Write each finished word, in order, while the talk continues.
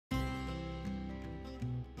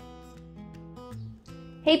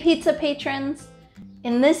Hey pizza patrons!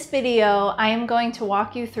 In this video, I am going to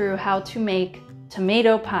walk you through how to make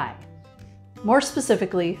tomato pie. More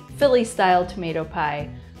specifically, Philly-style tomato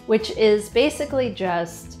pie, which is basically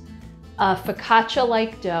just a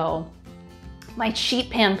focaccia-like dough, my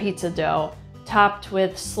sheet pan pizza dough, topped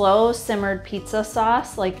with slow-simmered pizza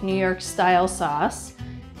sauce, like New York-style sauce,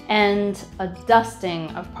 and a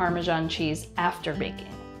dusting of Parmesan cheese after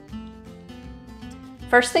baking.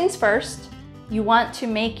 First things first, you want to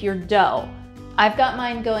make your dough. I've got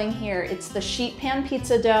mine going here. It's the sheet pan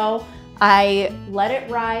pizza dough. I let it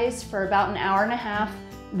rise for about an hour and a half.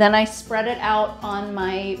 Then I spread it out on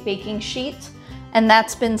my baking sheet, and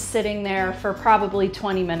that's been sitting there for probably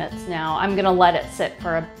 20 minutes now. I'm gonna let it sit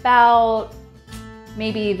for about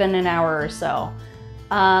maybe even an hour or so.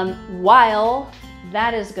 While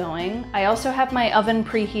that is going, I also have my oven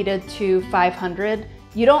preheated to 500.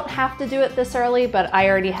 You don't have to do it this early, but I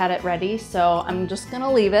already had it ready, so I'm just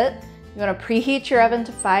gonna leave it. You wanna preheat your oven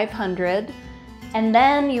to 500, and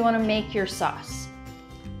then you wanna make your sauce.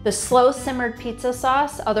 The slow-simmered pizza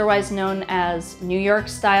sauce, otherwise known as New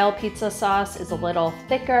York-style pizza sauce, is a little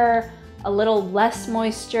thicker, a little less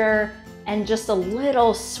moisture, and just a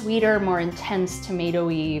little sweeter, more intense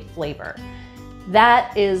tomato-y flavor.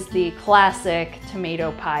 That is the classic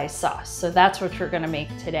tomato pie sauce, so that's what we're gonna make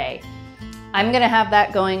today. I'm gonna have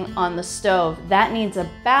that going on the stove. That needs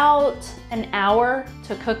about an hour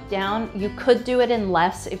to cook down. You could do it in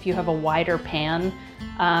less if you have a wider pan,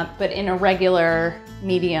 but in a regular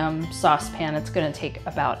medium saucepan, it's gonna take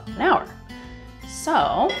about an hour.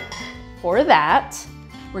 So for that,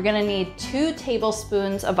 we're gonna need 2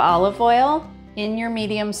 tablespoons of olive oil in your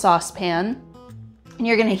medium saucepan, and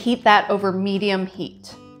you're gonna heat that over medium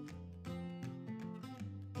heat.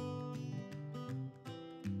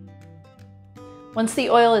 Once the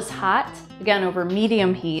oil is hot, again over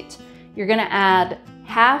medium heat, you're gonna add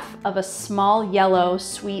half of a small yellow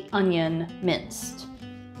sweet onion minced.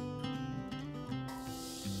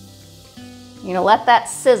 You're gonna let that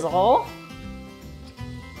sizzle.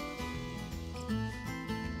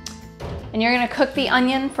 And you're gonna cook the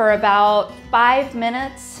onion for about 5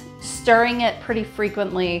 minutes, stirring it pretty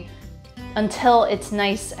frequently until it's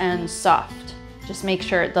nice and soft. Just make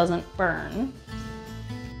sure it doesn't burn.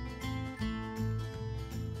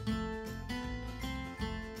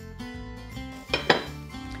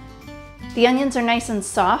 The onions are nice and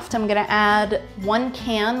soft. I'm gonna add 1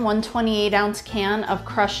 28-ounce can of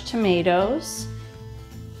crushed tomatoes.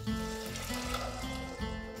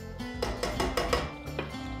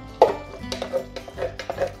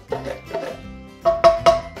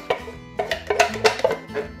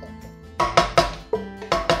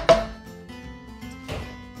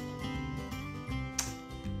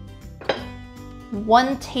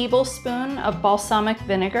 One tablespoon of balsamic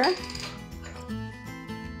vinegar.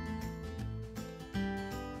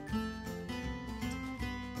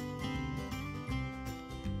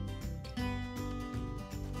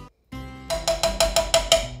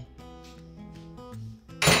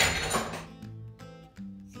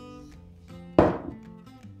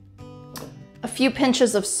 A few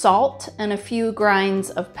pinches of salt and a few grinds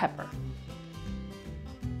of pepper.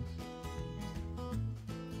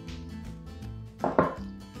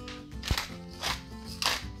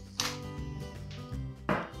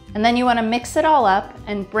 And then you want to mix it all up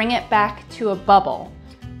and bring it back to a bubble.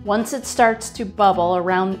 Once it starts to bubble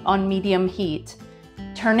around on medium heat,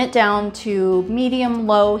 turn it down to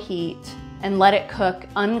medium-low heat and let it cook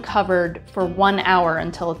uncovered for 1 hour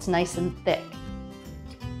until it's nice and thick.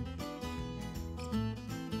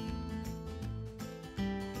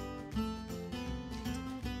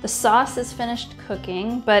 The sauce is finished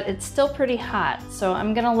cooking, but it's still pretty hot, so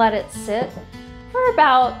I'm gonna let it sit for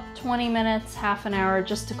about 20 minutes, half an hour,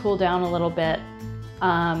 just to cool down a little bit.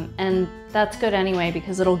 And that's good anyway,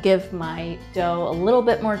 because it'll give my dough a little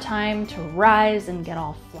bit more time to rise and get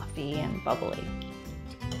all fluffy and bubbly.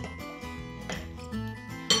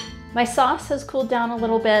 My sauce has cooled down a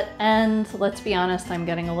little bit, and let's be honest, I'm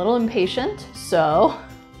getting a little impatient, so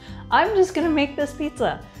I'm just gonna make this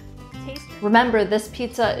pizza. Remember, this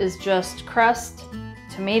pizza is just crust,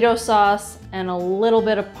 tomato sauce, and a little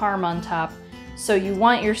bit of parm on top, so you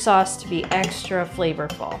want your sauce to be extra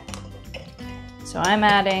flavorful. So I'm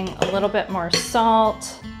adding a little bit more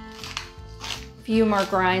salt, a few more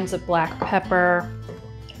grinds of black pepper,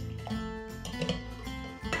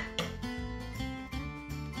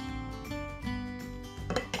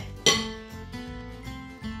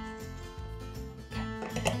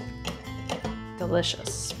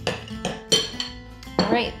 delicious.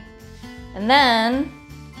 All right, and then,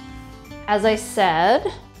 as I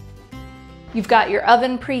said, you've got your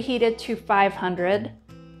oven preheated to 500.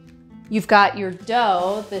 You've got your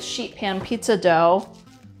dough, the sheet pan pizza dough,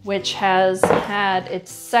 which has had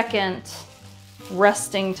its second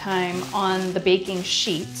resting time on the baking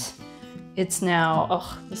sheet. It's now,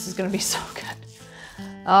 oh, this is gonna be so good.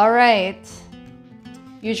 All right,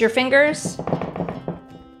 use your fingers,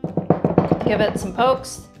 give it some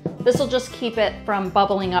pokes. This will just keep it from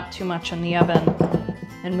bubbling up too much in the oven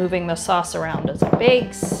and moving the sauce around as it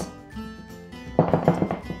bakes.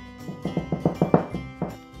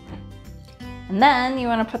 And then you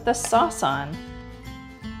want to put this sauce on.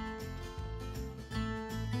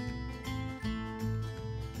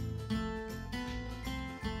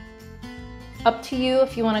 Up to you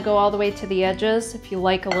if you want to go all the way to the edges. If you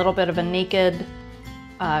like a little bit of a naked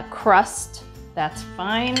crust, that's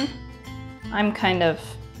fine. I'm kind of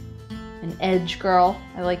an edge girl.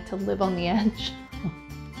 I like to live on the edge.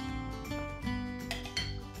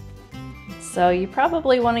 So you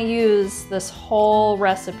probably want to use this whole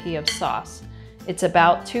recipe of sauce. It's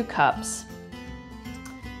about 2 cups.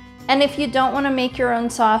 And if you don't want to make your own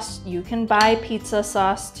sauce, you can buy pizza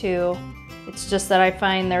sauce too. It's just that I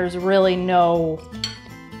find there's really no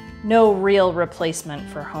real replacement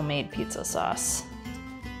for homemade pizza sauce.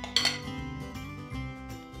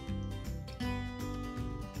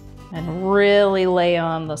 And really lay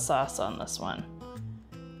on the sauce on this one,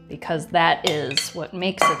 because that is what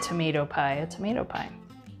makes a tomato pie a tomato pie.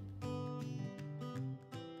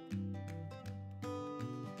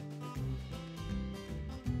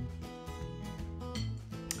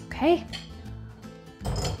 Okay.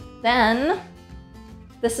 Then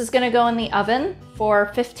this is gonna go in the oven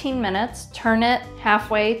for 15 minutes. Turn it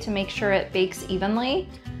halfway to make sure it bakes evenly.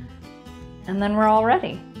 And then we're all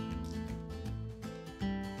ready.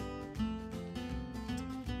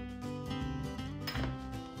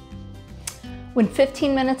 When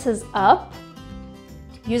 15 minutes is up,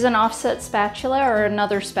 use an offset spatula or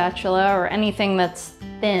another spatula or anything that's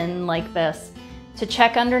thin like this to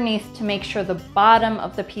check underneath to make sure the bottom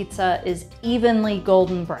of the pizza is evenly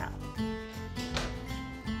golden brown.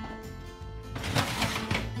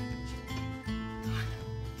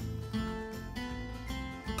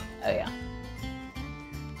 Oh yeah,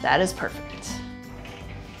 that is perfect.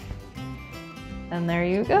 And there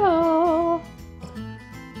you go.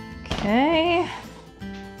 Okay.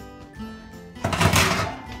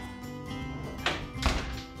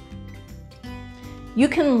 You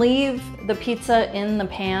can leave the pizza in the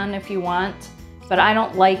pan if you want, but I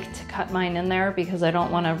don't like to cut mine in there because I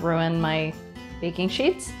don't want to ruin my baking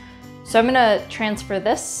sheets. So I'm gonna transfer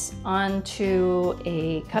this onto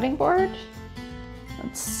a cutting board.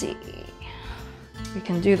 Let's see. We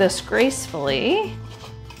can do this gracefully.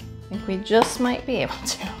 I think we just might be able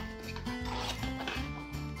to.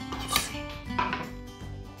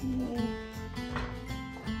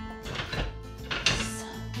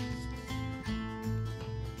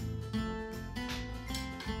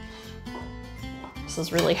 This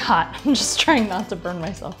is really hot. I'm just trying not to burn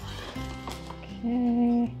myself.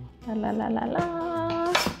 Okay, la la la la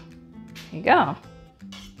la. Here you go.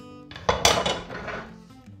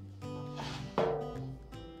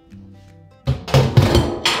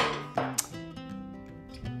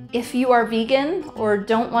 If you are vegan or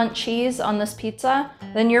don't want cheese on this pizza,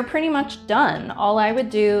 then you're pretty much done. All I would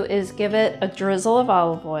do is give it a drizzle of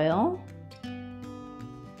olive oil.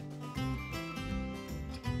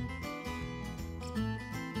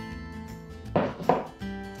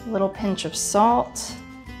 A little pinch of salt.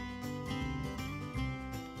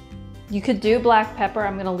 You could do black pepper.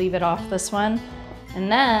 I'm gonna leave it off this one.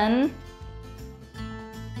 And then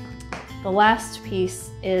the last piece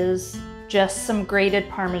is just some grated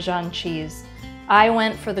Parmesan cheese. I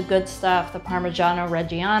went for the good stuff, the Parmigiano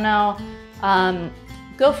Reggiano.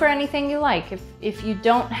 Go for anything you like. If you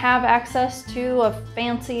don't have access to a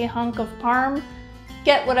fancy hunk of parm,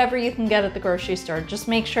 get whatever you can get at the grocery store. Just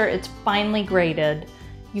make sure it's finely grated.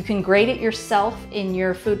 You can grate it yourself in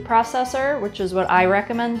your food processor, which is what I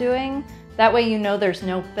recommend doing. That way you know there's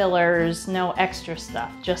no fillers, no extra stuff,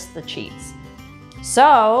 just the cheese.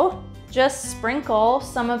 So just sprinkle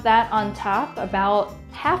some of that on top, about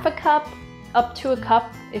half a cup up to a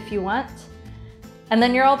cup if you want, and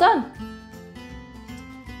then you're all done.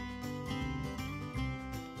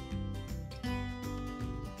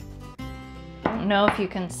 I don't know if you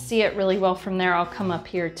can see it really well from there. I'll come up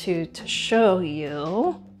here too to show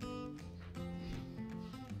you.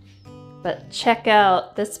 But check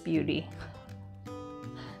out this beauty.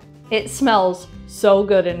 It smells so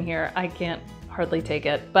good in here. I can't hardly take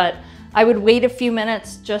it, but I would wait a few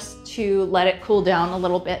minutes just to let it cool down a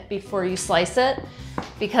little bit before you slice it,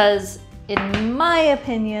 because in my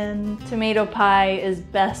opinion, tomato pie is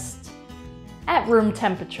best at room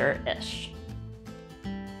temperature-ish.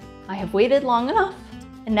 I have waited long enough,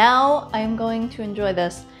 and now I am going to enjoy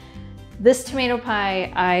this. This tomato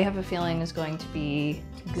pie, I have a feeling, is going to be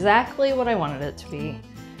exactly what I wanted it to be.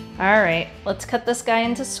 All right, let's cut this guy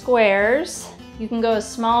into squares. You can go as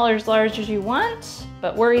small or as large as you want,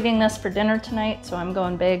 but we're eating this for dinner tonight, so I'm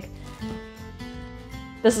going big.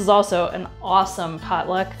 This is also an awesome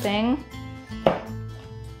potluck thing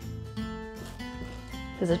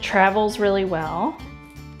because it travels really well.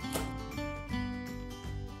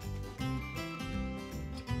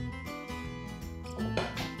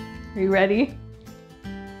 Are you ready?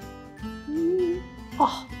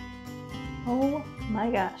 Oh, oh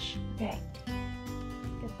my gosh. Okay,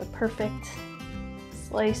 get the perfect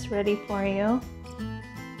slice ready for you.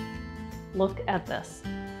 Look at this.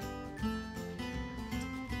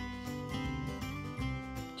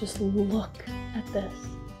 Just look at this.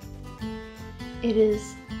 It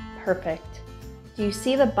is perfect. Do you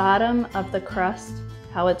see the bottom of the crust?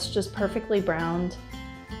 How it's just perfectly browned?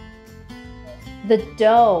 The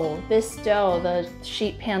dough, this dough, the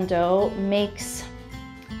sheet pan dough, makes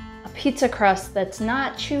a pizza crust that's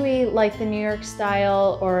not chewy like the New York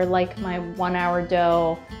style or like my 1 hour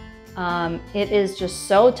dough. It is just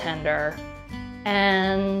so tender,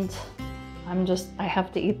 and I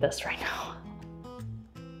have to eat this right now.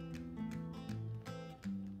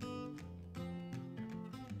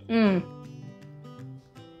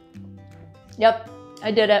 Yep,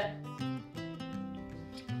 I did it.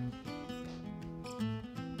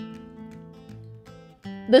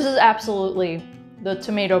 This is absolutely the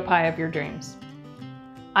tomato pie of your dreams.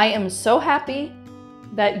 I am so happy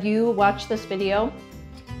that you watched this video.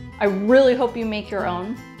 I really hope you make your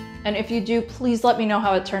own. And if you do, please let me know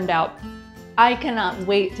how it turned out. I cannot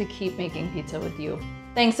wait to keep making pizza with you.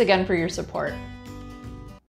 Thanks again for your support.